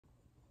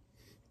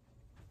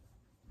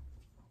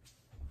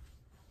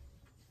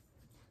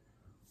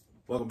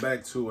Welcome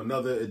back to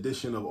another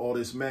edition of All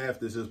This Math.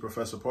 This is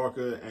Professor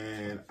Parker,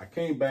 and I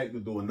came back to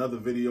do another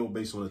video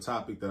based on a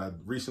topic that I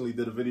recently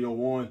did a video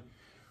on,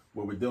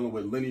 where we're dealing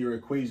with linear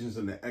equations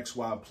in the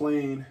XY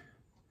plane,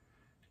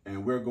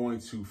 and we're going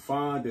to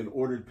find an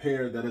ordered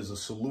pair that is a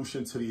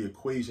solution to the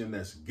equation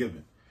that's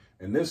given.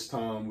 And this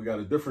time we got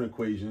a different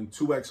equation.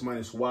 2x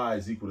minus y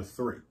is equal to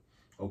 3.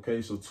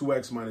 Okay, so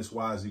 2x minus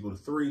y is equal to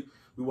 3.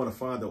 We want to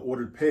find the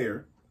ordered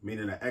pair,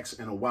 meaning an x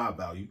and a y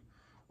value.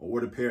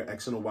 Ordered pair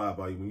x and a y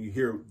value.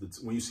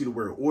 When you see the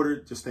word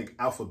ordered, just think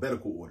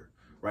alphabetical order,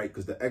 right?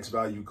 Because the x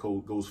value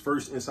code goes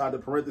first inside the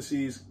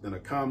parentheses, then a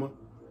comma,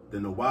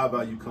 then the y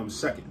value comes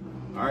second.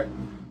 All right.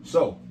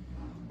 So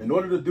in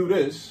order to do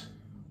this,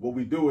 what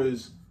we do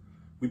is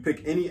we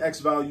pick any x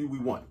value we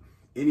want.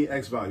 Any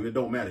x value, it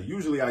don't matter.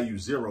 Usually I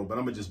use 0, but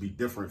I'm gonna just be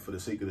different for the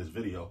sake of this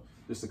video,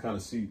 just to kind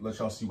of let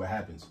y'all see what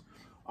happens.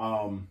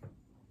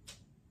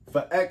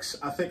 For x,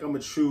 I think I'm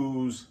gonna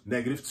choose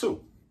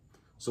 -2.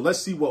 So let's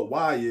see what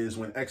y is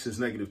when x is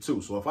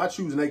 -2. So if I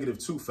choose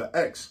 -2 for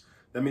x,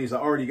 that means I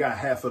already got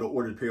half of the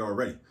ordered pair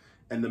already.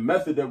 And the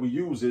method that we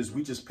use is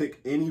we just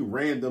pick any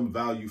random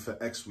value for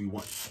x we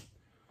want.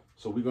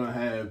 So we're gonna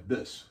have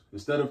this.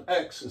 Instead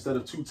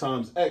of 2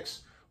 times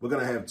x, we're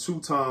gonna have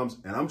 2 times,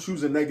 and I'm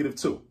choosing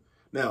 -2.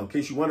 Now, in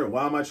case you wonder,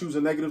 why am I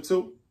choosing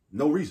 -2?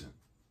 No reason.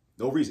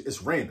 No reason.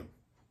 It's random.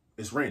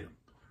 It's random,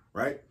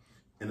 right?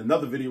 In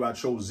another video, I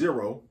chose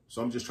 0,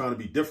 so I'm just trying to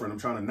be different. I'm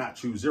trying to not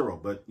choose 0,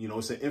 but you know,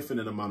 it's an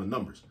infinite amount of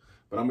numbers.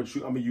 But I'm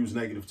gonna use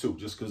 -2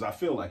 just because I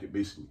feel like it,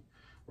 basically,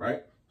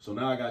 right? So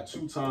now I got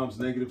 2 times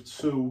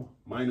 -2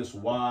 minus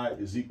y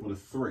is equal to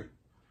 3.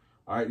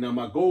 All right, now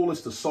my goal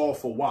is to solve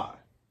for y.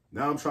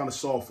 Now I'm trying to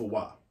solve for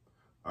y.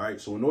 All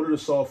right, so in order to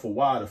solve for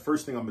y, the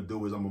first thing I'm gonna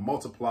do is I'm gonna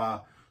multiply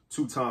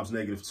 2 times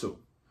 -2.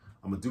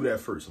 I'm gonna do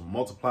that first. I'm gonna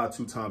multiply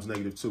 2 times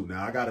 -2.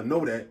 Now I gotta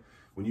know that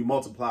when you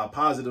multiply a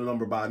positive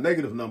number by a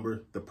negative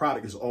number, the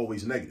product is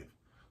always negative.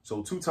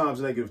 So 2 times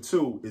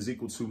 -2 is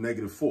equal to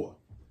 -4.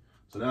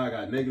 So now I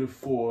got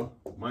 -4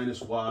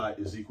 minus y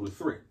is equal to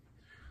 3.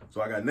 So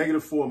I got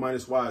 -4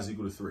 minus y is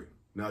equal to 3.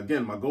 Now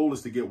again, my goal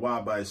is to get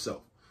y by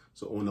itself.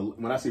 So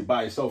when I say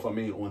by itself, I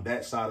mean on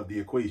that side of the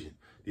equation.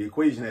 The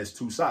equation has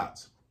 2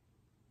 sides,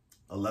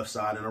 a left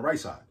side and a right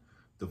side,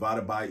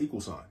 divided by an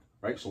equal sign,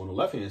 right? So on the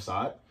left-hand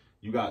side,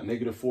 you got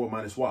 -4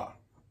 minus y.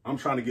 I'm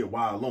trying to get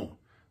y alone.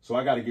 So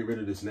I got to get rid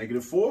of this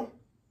 -4,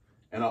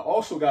 and I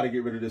also got to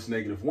get rid of this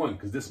 -1,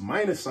 because this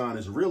minus sign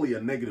is really a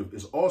negative.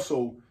 It's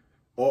also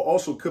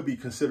could be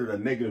considered a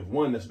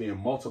 -1 that's being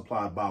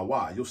multiplied by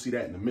y. You'll see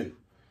that in a minute.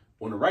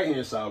 On the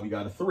right-hand side, we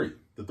got a 3.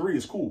 The 3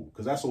 is cool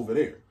because that's over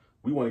there.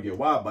 We want to get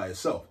y by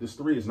itself. This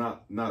 3 is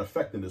not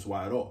affecting this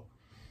y at all.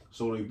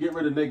 So to get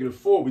rid of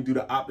 -4, we do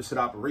the opposite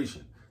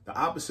operation. The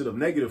opposite of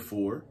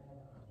 -4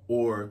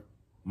 or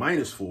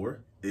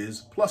 -4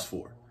 is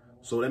 +4.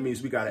 So that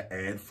means we got to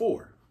add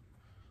 4.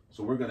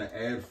 So we're going to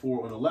add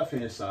 4 on the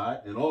left-hand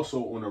side and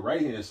also on the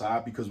right-hand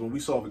side, because when we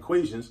solve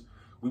equations,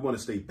 we want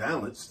to stay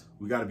balanced.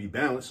 We got to be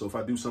balanced. So if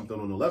I do something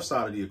on the left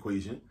side of the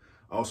equation,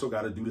 I also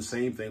got to do the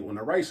same thing on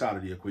the right side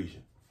of the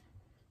equation.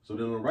 So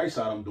then on the right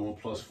side, I'm doing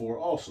 +4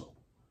 also.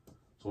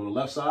 So on the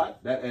left side,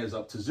 that adds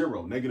up to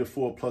 0.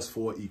 -4 plus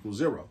 4 equals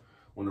 0.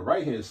 On the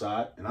right-hand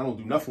side, and I don't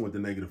do nothing with the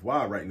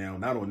 -y right now,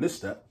 not on this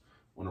step.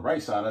 On the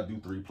right side, I do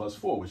 3 plus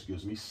 4, which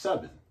gives me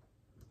 7.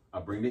 I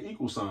bring the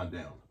equal sign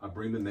down. I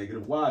bring the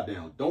 -y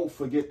down. Don't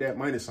forget that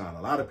minus sign.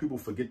 A lot of people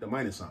forget the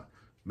minus sign.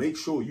 Make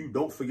sure you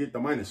don't forget the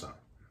minus sign.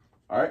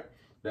 All right?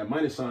 That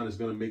minus sign is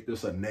going to make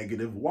this a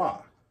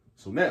 -y.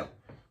 So now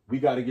we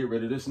got to get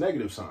rid of this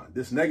negative sign.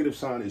 This negative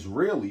sign is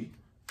really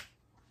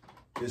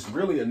a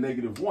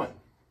 -1.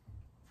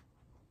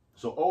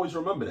 So always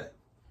remember that.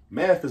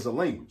 Math is a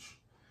language.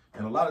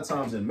 And a lot of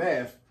times in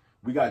math,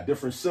 we got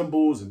different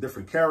symbols and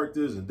different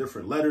characters and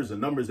different letters and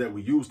numbers that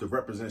we use to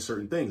represent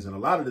certain things. And a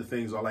lot of the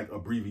things are like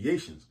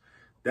abbreviations.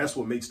 That's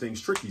what makes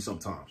things tricky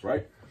sometimes,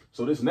 right?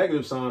 So this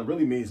negative sign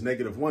really means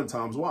 -1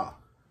 times y.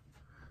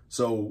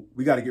 So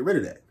we got to get rid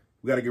of that.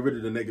 We got to get rid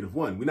of the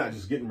 -1. We're not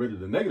just getting rid of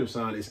the negative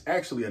sign. It's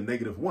actually a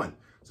 -1.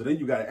 So then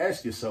you got to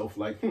ask yourself,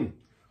 like,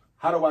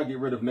 how do I get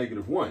rid of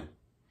 -1?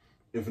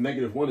 If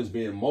 -1 is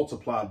being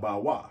multiplied by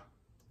y,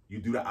 you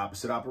do the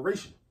opposite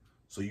operation.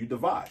 So you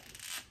divide.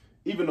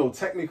 Even though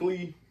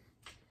technically,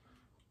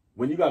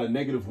 when you got a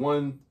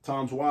 -1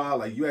 times y,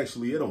 like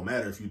it don't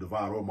matter if you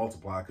divide or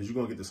multiply, because you're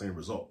going to get the same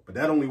result. But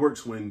that only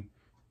works when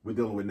we're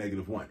dealing with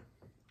 -1.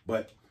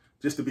 But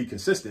just to be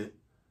consistent,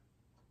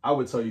 I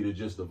would tell you to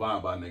just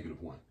divide by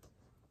 -1.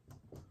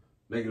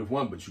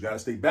 -1, but you got to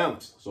stay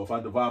balanced. So if I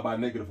divide by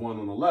 -1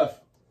 on the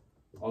left,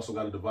 I also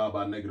got to divide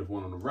by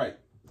 -1 on the right.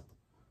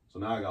 So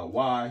now I got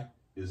y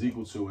is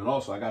equal to, and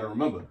also I got to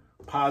remember,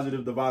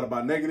 positive divided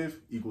by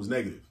negative equals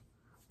negative.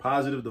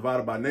 Positive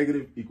divided by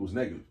negative equals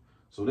negative.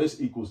 So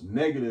this equals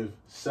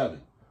 -7.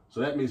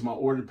 So that means my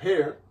ordered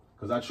pair,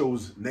 because I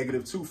chose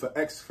 -2 for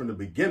x from the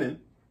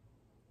beginning,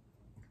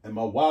 and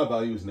my y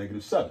value is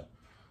 -7.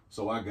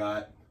 So I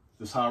got,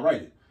 this is how I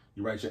write it.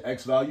 You write your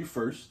x value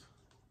first,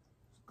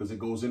 because it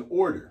goes in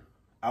order,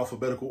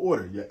 alphabetical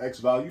order. Your x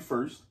value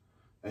first,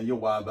 and your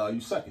y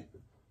value second.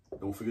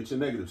 Don't forget your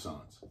negative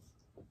signs.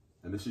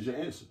 And this is your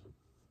answer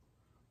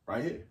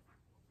right here.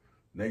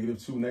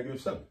 -2,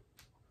 -7.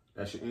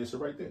 That's your answer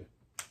right there.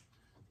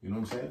 You know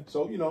what I'm saying?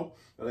 So, you know,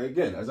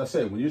 again, as I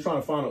said, when you're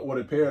trying to find an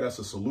ordered pair, that's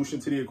a solution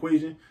to the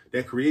equation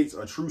that creates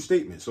a true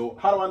statement. So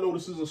how do I know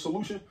this is a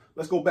solution?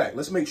 Let's go back.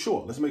 Let's make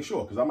sure,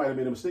 because I might have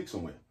made a mistake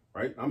somewhere,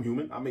 right? I'm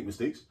human. I make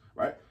mistakes,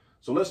 right?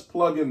 So let's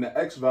plug in the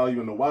x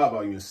value and the y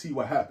value and see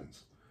what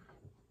happens.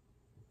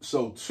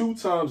 So 2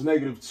 times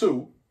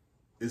 -2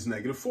 is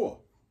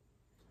 -4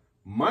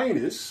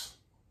 minus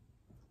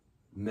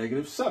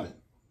 -7.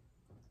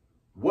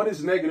 What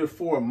is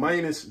 -4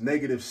 minus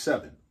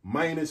 -7?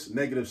 Minus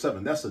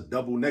 -7. That's a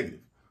double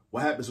negative.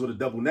 What happens with a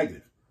double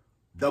negative?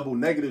 Double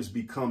negatives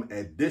become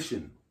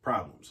addition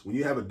problems. When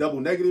you have a double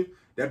negative,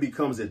 that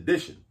becomes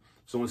addition.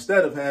 So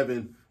instead of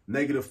having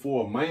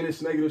 -4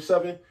 minus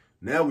 -7,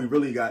 now we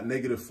really got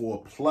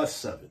 -4 plus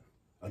 7.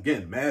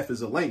 Again, math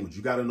is a language.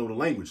 You got to know the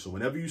language. So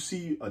whenever you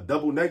see a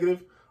double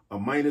negative, a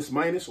minus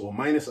minus, or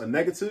minus a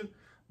negative,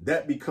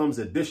 that becomes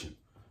addition.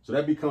 So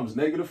that becomes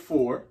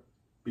 -4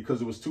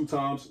 because it was 2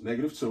 times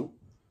 -2,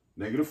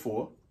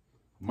 -4.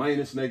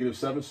 Minus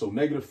 -7, so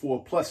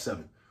 -4 plus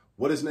 7.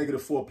 What is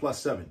 -4 plus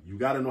 7? You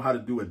got to know how to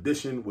do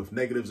addition with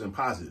negatives and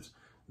positives.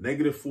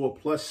 -4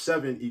 plus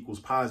 7 equals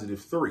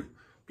 +3.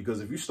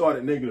 Because if you start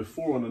at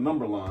 -4 on the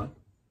number line,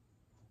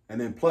 and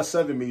then plus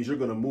 7 means you're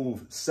going to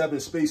move 7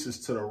 spaces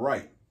to the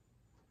right.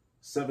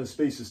 7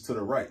 spaces to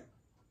the right.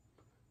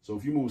 So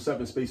if you move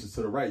 7 spaces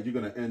to the right, you're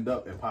going to end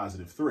up at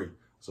 +3.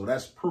 So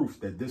that's proof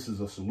that this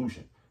is a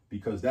solution,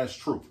 because that's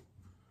true.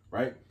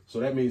 Right? So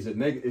that means that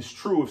it's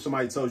true if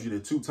somebody tells you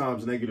that 2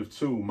 times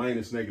 -2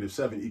 minus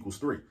 -7 equals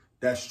 3.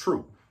 That's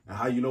true. And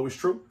how you know it's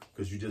true?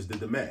 Because you just did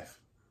the math.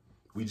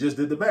 We just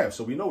did the math,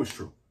 so we know it's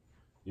true.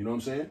 You know what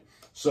I'm saying?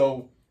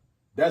 So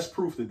that's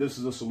proof that this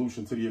is a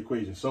solution to the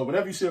equation. So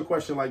whenever you see a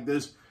question like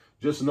this,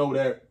 just know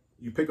that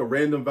you pick a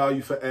random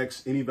value for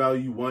x, any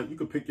value you want. You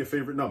can pick your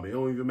favorite number. It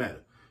don't even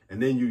matter. And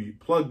then you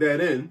plug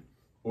that in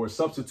or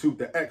substitute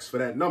the x for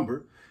that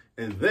number,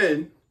 and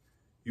then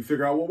you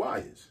figure out what y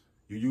is.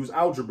 You use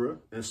algebra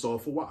and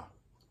solve for y.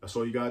 That's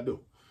all you got to do.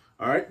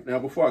 All right. Now,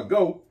 before I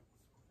go,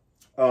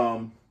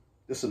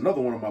 this is another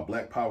one of my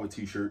Black Power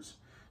t-shirts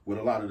with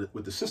a lot of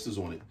with the sisters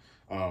on it.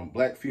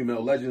 Black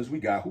female legends. Who we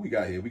got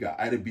here? We got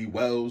Ida B.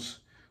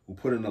 Wells, who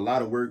put in a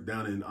lot of work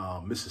down in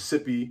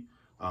Mississippi.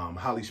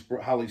 Holly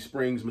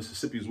Springs,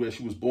 Mississippi is where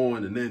she was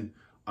born. And then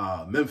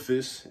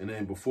Memphis. And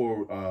then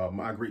before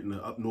migrating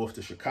up north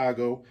to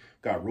Chicago,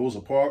 got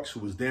Rosa Parks,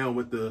 who was down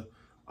with the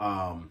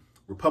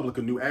Republic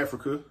of New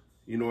Africa.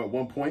 You know, at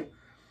one point,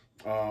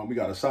 we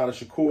got Assata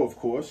Shakur, of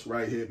course,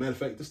 right here. Matter of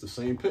fact, this is the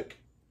same pic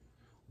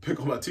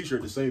on my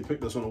t-shirt, the same pic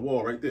that's on the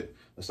wall right there.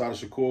 Assata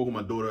Shakur, who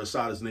my daughter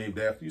Assata's named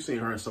after. You've seen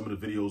her in some of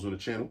the videos on the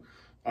channel.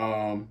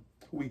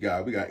 Who we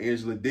got? We got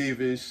Angela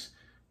Davis,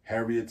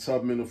 Harriet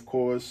Tubman, of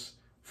course,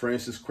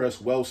 Frances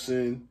Cress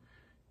Welsing,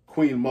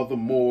 Queen Mother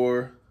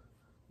Moore.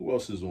 Who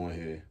else is on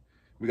here?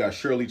 We got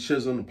Shirley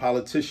Chisholm, the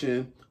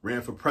politician,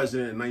 ran for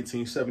president in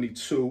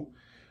 1972.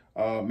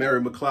 Mary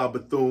McLeod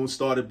Bethune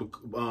started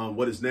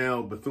what is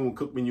now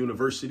Bethune-Cookman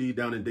University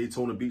down in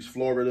Daytona Beach,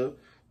 Florida.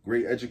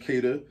 Great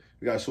educator.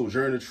 We got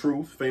Sojourner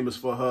Truth, famous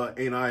for her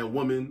 "Ain't I a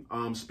Woman"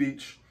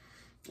 speech.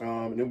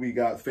 And then we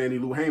got Fannie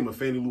Lou Hamer.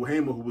 Fannie Lou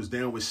Hamer, who was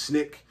down with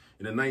SNCC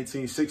in the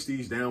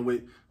 1960s, down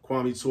with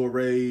Kwame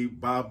Ture,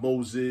 Bob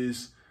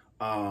Moses,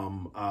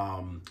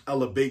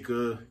 Ella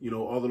Baker, you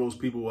know, all of those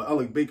people. Well,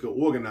 Ella Baker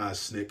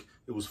organized SNCC.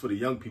 It was for the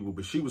young people,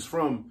 but she was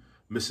from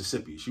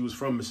Mississippi. She was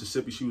from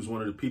Mississippi. She was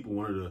one of the people,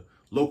 one of the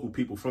local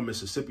people from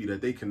Mississippi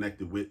that they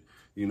connected with.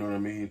 You know what I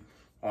mean?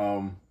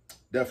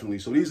 Definitely.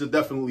 So these are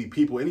definitely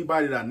people.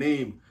 Anybody that I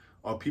name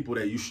are people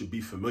that you should be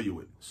familiar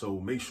with. So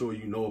make sure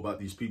you know about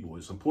these people.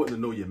 It's important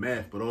to know your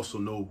math, but also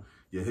know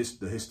your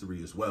the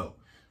history as well.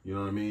 You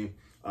know what I mean?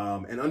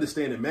 And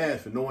understanding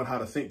math and knowing how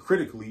to think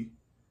critically,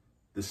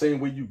 the same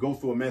way you go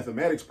through a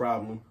mathematics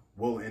problem,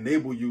 will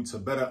enable you to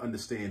better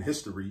understand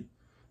history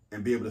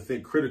and be able to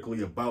think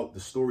critically about the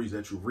stories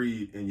that you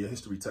read in your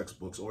history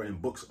textbooks or in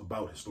books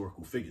about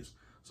historical figures.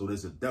 So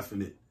there's a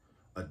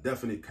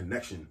definite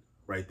connection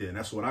right there. And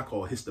that's what I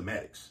call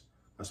histomatics.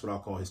 That's what I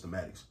call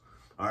histomatics.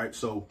 All right.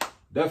 So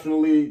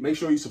definitely make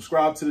sure you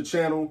subscribe to the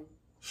channel,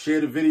 share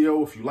the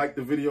video. If you like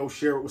the video,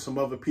 share it with some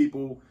other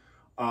people.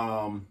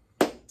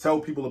 Tell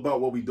people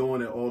about what we're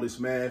doing at All This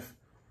Math.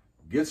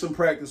 Get some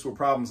practice with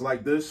problems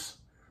like this.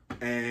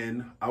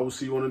 And I will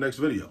see you on the next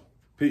video.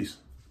 Peace.